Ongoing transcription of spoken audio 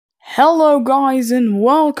Hello guys and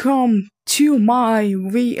welcome to my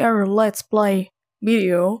VR Let's Play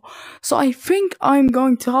video. So I think I'm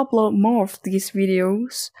going to upload more of these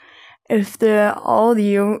videos if the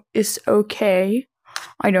audio is okay.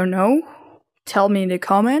 I don't know. Tell me in the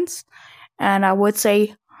comments. And I would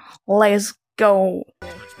say, let's go. I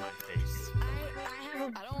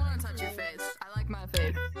don't want to touch your face. I like my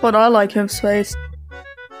face. But I like his face.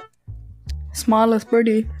 Smile is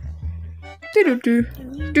pretty. Do do do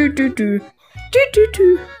do do do do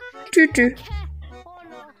do do do.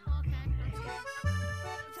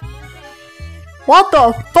 What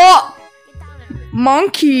the fuck,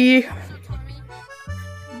 monkey?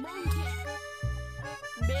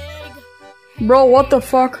 Bro, what the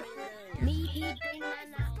fuck?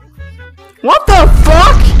 What the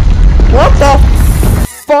fuck? What the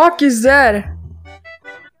fuck is that?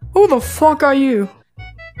 Who the fuck are you?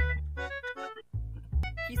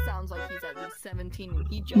 He sounds like he's at least 17 and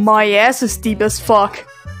he just... My ass is deep as fuck.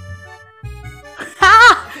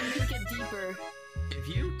 Ha! Can you get deeper?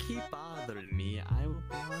 If you keep bothering me, I will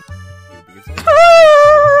block you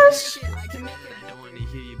because Shit, I can make it. I don't want to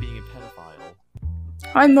hear you being a pedophile.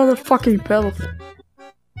 I'm not a fucking pedophile.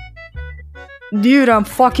 Dude, I'm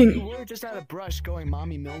fucking... You were just at a brush going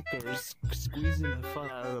mommy milkers, squeezing the fun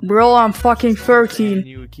out of the... Bro, I'm fucking And 13.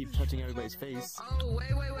 you would keep touching everybody's face. Oh,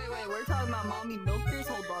 wait. We're talking about mommy milkers?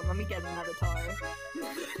 Hold on, let me get another toy.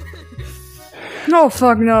 No,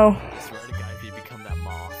 fuck no. I swear to God, if you become that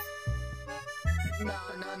moth. No.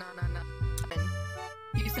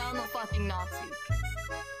 You sound a fucking Nazi.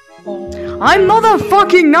 I'm not a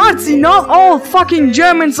fucking Nazi. Not all fucking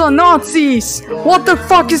Germans are Nazis. What the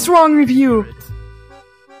fuck is wrong with you?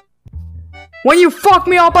 When you fuck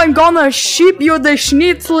me up, I'm gonna ship you the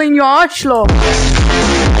Schnitzel in your Arschloch.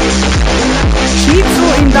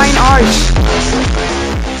 Schnitzel in dein Arsch.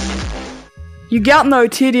 You got no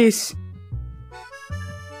titties.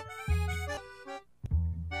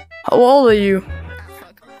 How old are you?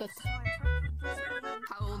 Fuck.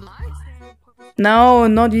 How old am I? No,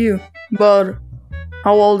 not you. But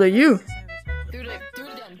how old are you? Do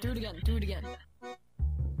it again.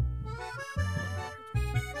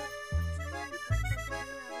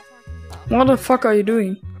 What the fuck are you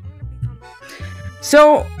doing?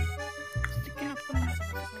 So,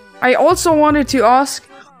 I also wanted to ask,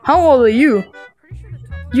 how old are you?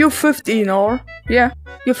 You're 15, or? Yeah,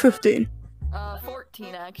 you're 15.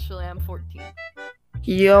 14 actually, I'm 14.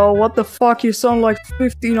 Yo, what the fuck? You sound like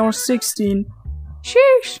 15 or 16.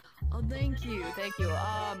 Sheesh. Oh, thank you.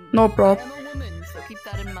 No prob. I am a woman, so keep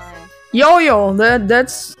that in mind. Yo,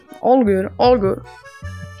 that's all good, all good.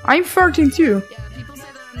 I'm 13 too. Yeah, people say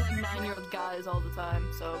that I'm like 9-year-old guys all the time,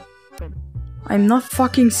 so... I'm not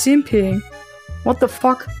fucking simping. What the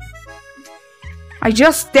fuck? I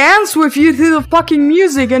just danced with you to the fucking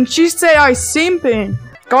music and she say I simping.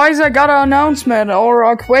 Guys, I got an announcement or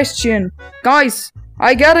a question. Guys,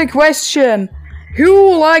 I got a question.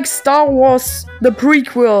 Who likes Star Wars, the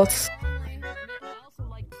prequels?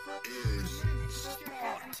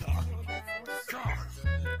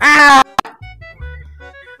 Ah!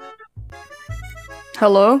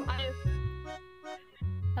 Hello?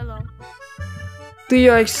 Hello. Do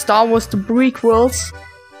you like Star Wars, the prequels?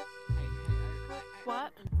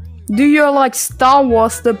 What? Do you like Star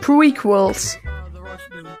Wars, the prequels?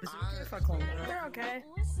 They're okay.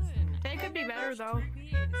 They could be better though.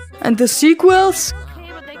 And the sequels?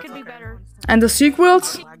 Okay, but they could be better. And the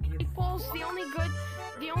sequels? Sequels, the only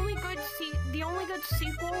good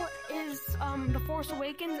sequel is The Force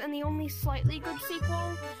Awakens, and the only slightly good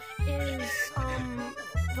sequel is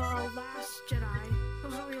The Last Jedi.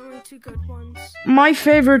 Those are the only two good ones. My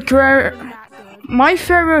favorite That good. My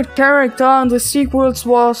favorite character in the sequels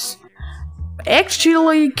was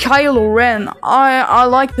actually Kylo Ren. I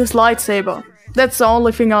like this lightsaber. That's the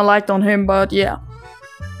only thing I liked on him, but yeah.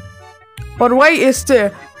 But Rey is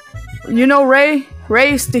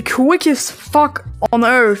Rey is the quickest fuck on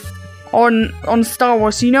Earth. On Star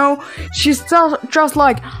Wars, you know? She's just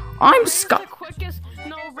like, I'm Scott.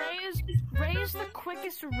 Rey is the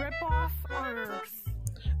quickest ripoff on Earth.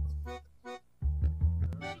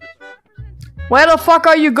 Where the fuck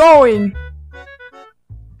are you going?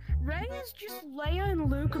 Rey is just Leia and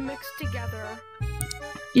Luke mixed together.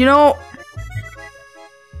 You know,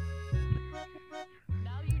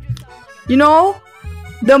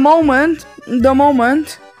 the moment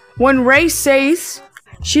when Rey says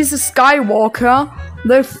she's a Skywalker,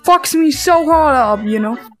 that fucks me so hard up, you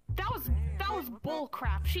know. That was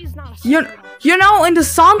bullcrap. She's not a You know, in the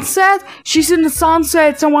sunset, she's in the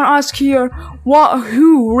sunset, someone asks her,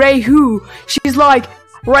 Rey who? She's like,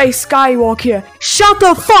 Rey Skywalker. Shut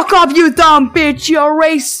the fuck up, you dumb bitch, you're a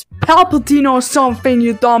race Palpatine or something,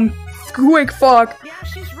 you dumb quick fuck. Yeah,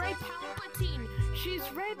 she's Rey Palpatine. She's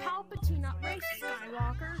Rey Palpatine, not Rey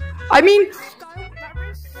Skywalker. I mean, That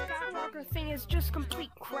Rey Skywalker thing is just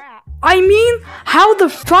complete crap. I mean, how the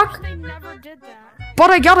fuck? They never did that. But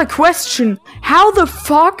I got a question. How the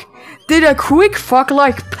fuck did a quick fuck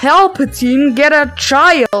like Palpatine get a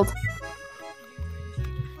child?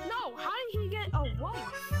 No, how did he get a wife?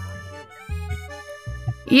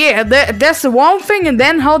 Yeah, that's the one thing, and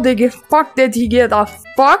then how the fuck did he get a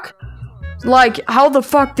fuck? Like, how the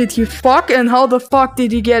fuck did he fuck, and how the fuck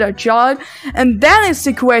did he get a child? And then is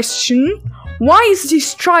the question, why is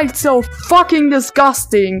this child so fucking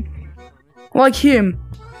disgusting? Like him.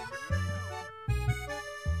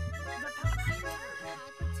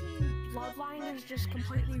 Palpatine bloodline is just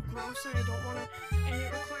completely gross, and I don't want to. And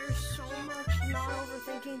it requires so much not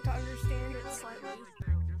overthinking to understand it slightly.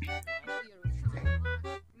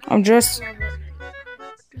 I'm just Love it.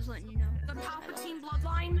 Just letting you know. The Palpatine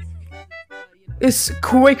bloodline. is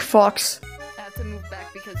quick fucks. I have to move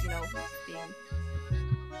back because, you know, being...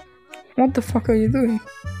 What the fuck are you doing?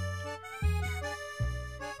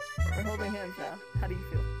 We're holding hands now. How do you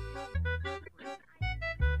feel?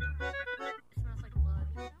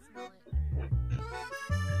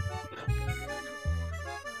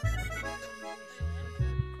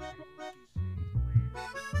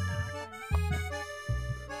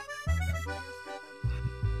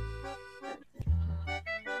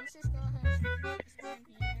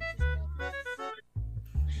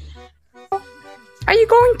 Are you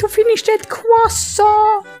going to finish that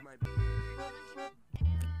croissant?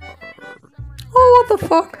 Oh, what the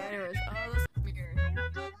fuck? Anyways, let's mirror.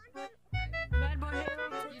 Bad boy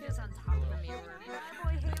Halo. You just on top of the mirror. Bad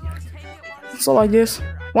boy Halo. Take it once. So like this.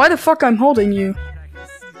 Why the fuck I'm holding you?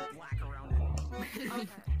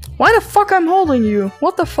 Why the fuck I'm holding you?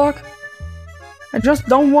 What the fuck? I just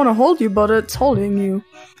don't want to hold you, but it's holding you.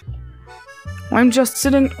 I'm just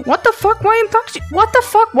sitting. What the fuck? Why I'm touching? What the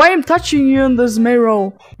fuck? Why I'm touching you in this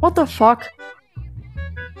mirror? What the fuck?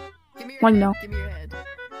 Give me your Why head. no? Give me your head.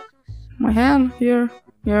 My hand here.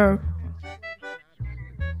 Here.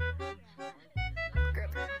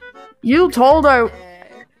 Grip. You told I.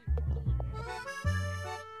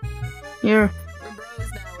 Yeah. Here. We're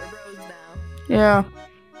bros now. We're bros now. Yeah.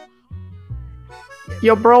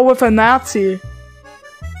 You're bro with a Nazi.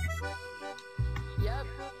 Yep.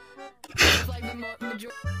 It's like the majority.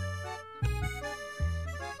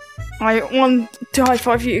 I want to high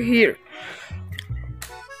five you here.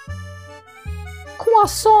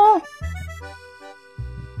 Croissant.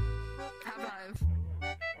 High five.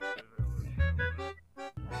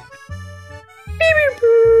 Beep, beep,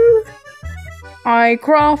 boo. I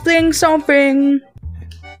crafting something.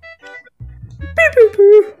 Beep, beep,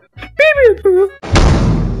 boo. Beep, beep, boo.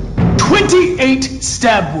 28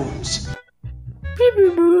 stab wounds. Beep,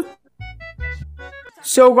 beep, boo.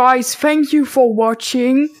 So guys, thank you for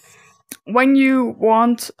watching. When you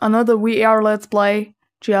want another VR Let's Play,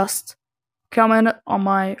 just comment on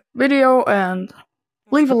my video and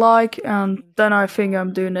leave a like, and then I think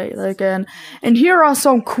I'm doing it again. And here are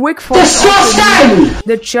some quick facts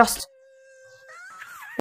that just